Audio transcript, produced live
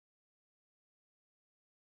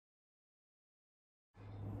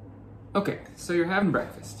Okay, so you're having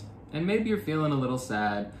breakfast, and maybe you're feeling a little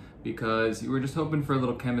sad because you were just hoping for a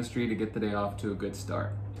little chemistry to get the day off to a good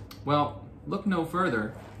start. Well, look no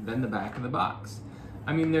further than the back of the box.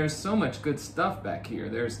 I mean, there's so much good stuff back here.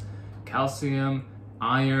 There's calcium,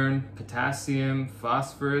 iron, potassium,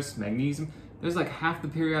 phosphorus, magnesium. There's like half the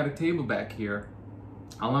periodic table back here,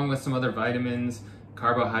 along with some other vitamins,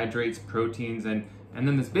 carbohydrates, proteins, and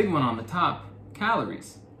then this big one on the top,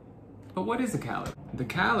 calories. But what is a calorie? The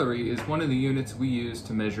calorie is one of the units we use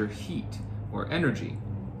to measure heat or energy.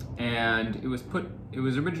 And it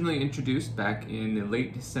was originally introduced back in the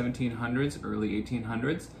late 1700s, early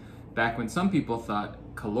 1800s, back when some people thought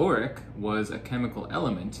caloric was a chemical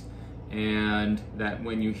element, and that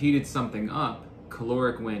when you heated something up,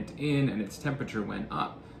 caloric went in and its temperature went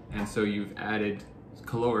up. And so you've added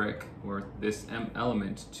caloric, or this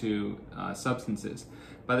element, to substances.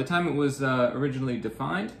 By the time it was originally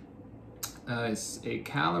defined, a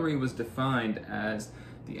calorie was defined as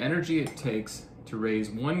the energy it takes to raise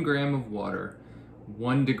 1 gram of water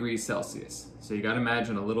 1 degree Celsius. So you got to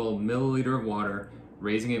imagine a little milliliter of water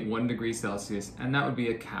raising it 1 degree Celsius, and that would be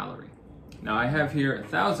a calorie. Now I have here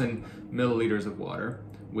 1,000 milliliters of water,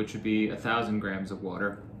 which would be 1,000 grams of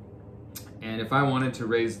water. And if I wanted to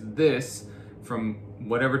raise this from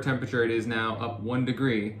whatever temperature it is now up 1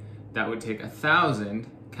 degree, that would take 1,000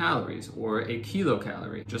 calories, or a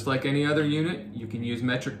kilocalorie. Just like any other unit, you can use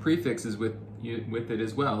metric prefixes with it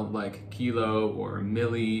as well, like kilo or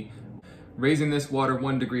milli. Raising this water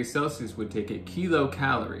 1 degree Celsius would take a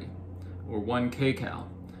kilocalorie, or 1 kcal,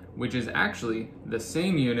 which is actually the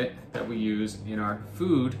same unit that we use in our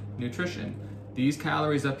food nutrition. These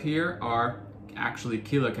calories up here are actually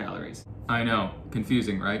kilocalories. I know,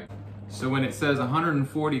 confusing, right? So when it says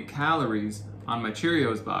 140 calories on my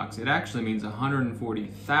Cheerios box, it actually means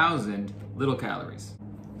 140,000 little calories.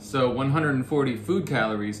 So 140 food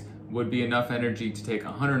calories would be enough energy to take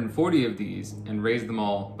 140 of these and raise them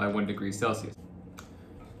all by 1 degree Celsius.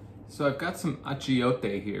 So I've got some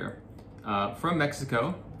achiote here from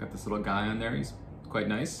Mexico. Got this little guy on there, he's quite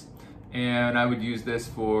nice. And I would use this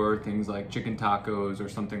for things like chicken tacos or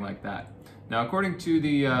something like that. Now, according to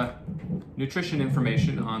the nutrition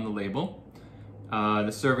information on the label,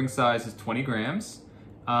 the serving size is 20 grams,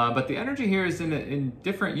 but the energy here is in a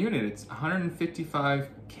different unit. It's 155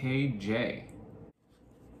 kJ.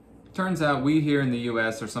 Turns out we here in the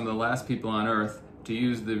US are some of the last people on Earth to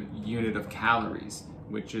use the unit of calories,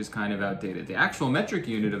 which is kind of outdated. The actual metric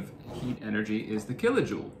unit of heat energy is the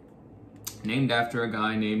kilojoule, named after a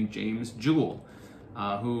guy named James Joule,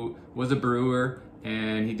 who was a brewer,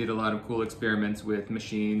 and he did a lot of cool experiments with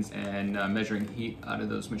machines and measuring heat out of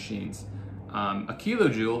those machines. A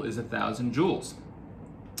kilojoule is 1,000 joules,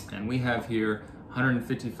 and we have here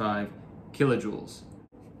 155 kilojoules.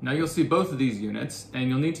 Now you'll see both of these units, and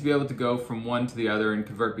you'll need to be able to go from one to the other and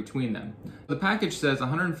convert between them. The package says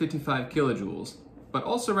 155 kilojoules, but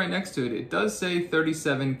also right next to it, it does say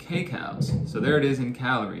 37 kcals. So there it is in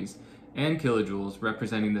calories and kilojoules,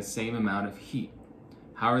 representing the same amount of heat.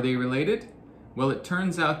 How are they related? Well, it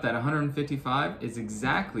turns out that 155 is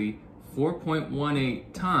exactly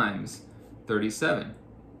 4.18 times 37.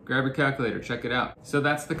 Grab your calculator, check it out. So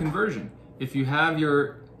that's the conversion. If you have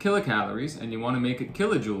your kilocalories and you want to make it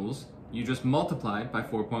kilojoules, you just multiply it by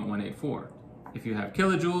 4.184. If you have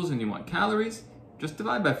kilojoules and you want calories, just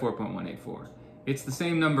divide by 4.184. It's the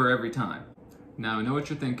same number every time. Now, I know what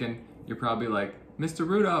you're thinking. You're probably like, Mr.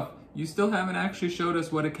 Rudolph, you still haven't actually showed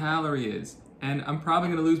us what a calorie is, and I'm probably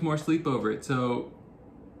going to lose more sleep over it, so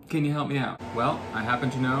can you help me out? Well, I happen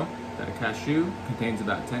to know that a cashew contains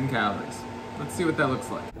about 10 calories. Let's see what that looks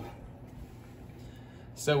like.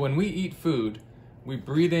 So when we eat food, we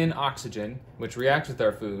breathe in oxygen, which reacts with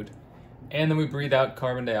our food, and then we breathe out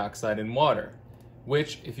carbon dioxide and water,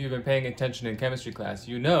 which, if you've been paying attention in chemistry class,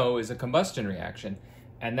 you know is a combustion reaction,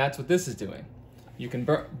 and that's what this is doing. You can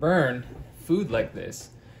burn food like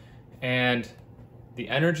this, and the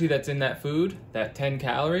energy that's in that food, that 10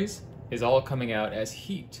 calories, is all coming out as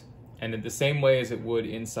heat, and in the same way as it would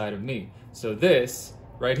inside of me. So this,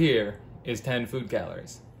 right here, is 10 food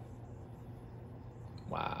calories.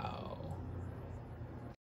 Wow.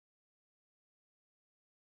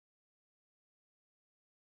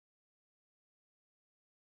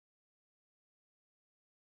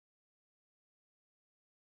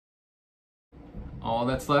 All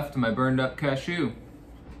that's left of my burned up cashew.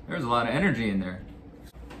 There's a lot of energy in there.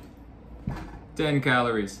 10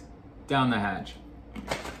 calories, down the hatch.